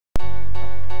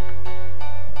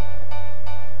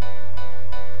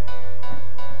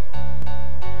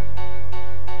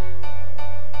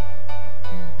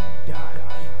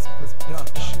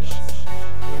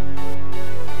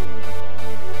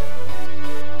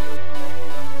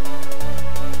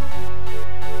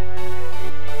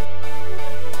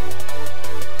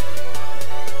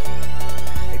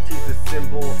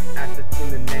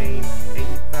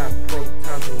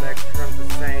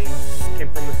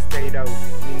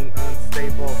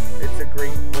unstable. It's a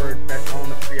Greek word that's on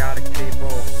the periodic table.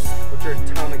 What's your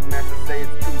atomic mass? I say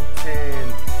it's 210.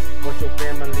 What's your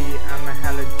family? I'm a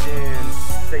halogen.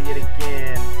 Say it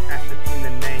again. Astatine the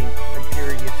name from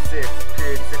period 6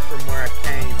 from where I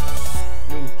came.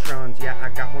 Neutrons, yeah, I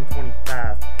got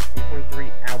 125.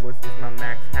 8.3 hours is my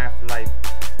max half-life.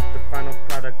 The final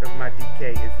product of my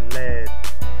decay is lead.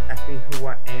 Ask me who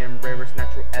I am, rarest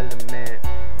natural element.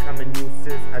 Common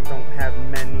uses, I don't have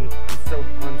many. I'm so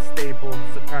unstable,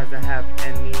 surprised I have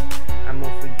any. I'm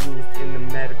mostly used in the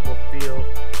medical field.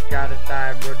 Got a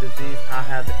thyroid disease, I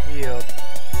have it healed.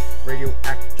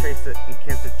 Radioactive tracer in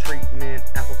cancer treatment.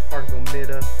 Alpha particle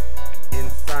emitter in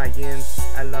science.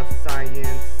 I love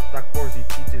science. Doc Borzy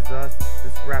teaches us.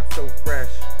 This rap so fresh,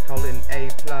 call it an A+.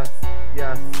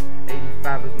 Yes,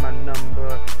 85 is my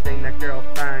number. Dang, that girl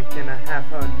fine, can I have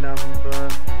her number?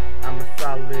 I'm a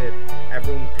solid at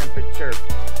room temperature.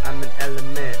 I'm an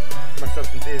element, my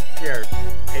substance is pure.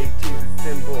 AT is a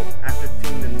symbol,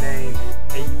 Astatine the name.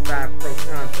 85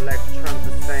 protons, electrons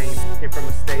the same. Came from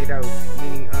a status,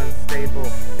 meaning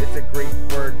unstable. It's a Greek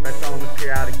word that's on the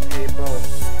periodic table.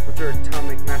 What's your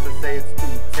atomic mass? I say it's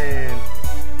 210.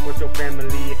 What's your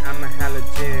family? I'm a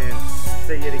halogen.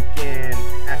 Say it again.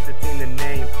 Astatine the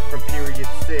name from period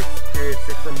 6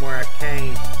 from where I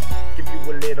came. Give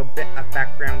you a little bit of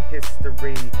background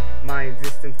history. My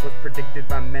existence was predicted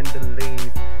by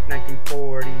Mendeleev.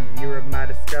 1940, year of my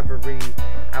discovery.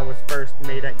 I was first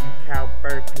made at UCal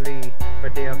Berkeley.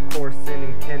 Badea Corson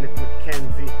and Kenneth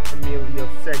Mackenzie, Emilio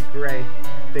Segre.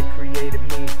 They created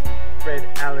me. Fred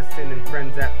Allison and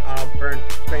friends at Auburn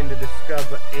claimed to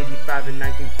discover 85 in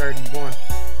 1931.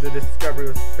 The discovery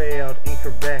was failed,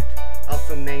 incorrect.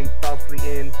 Also named falsely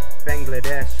in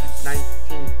Bangladesh,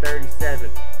 1937.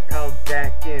 Called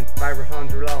back in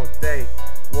Virahundra all day.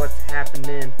 What's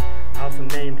happening? Also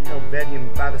named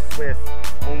Helvetium by the Swiss.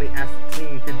 Only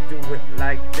Astatine could do it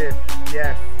like this.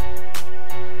 Yes,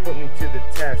 put me to the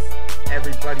test.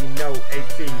 Everybody know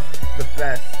AT's the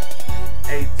best.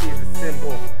 AT is a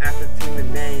symbol, Astatine the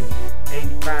name.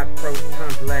 85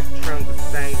 protons, electrons the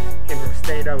same. Came from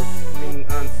status, meaning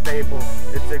unstable.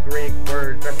 It's a Greek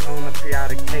word that's on the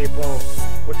periodic table.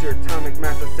 What's your atomic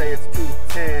mass? I say it's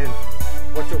 210.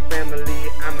 What's your family?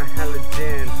 I'm a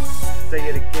halogen. Say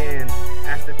it again.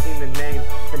 Astatine the name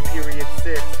from period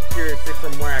 6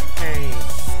 from where I came.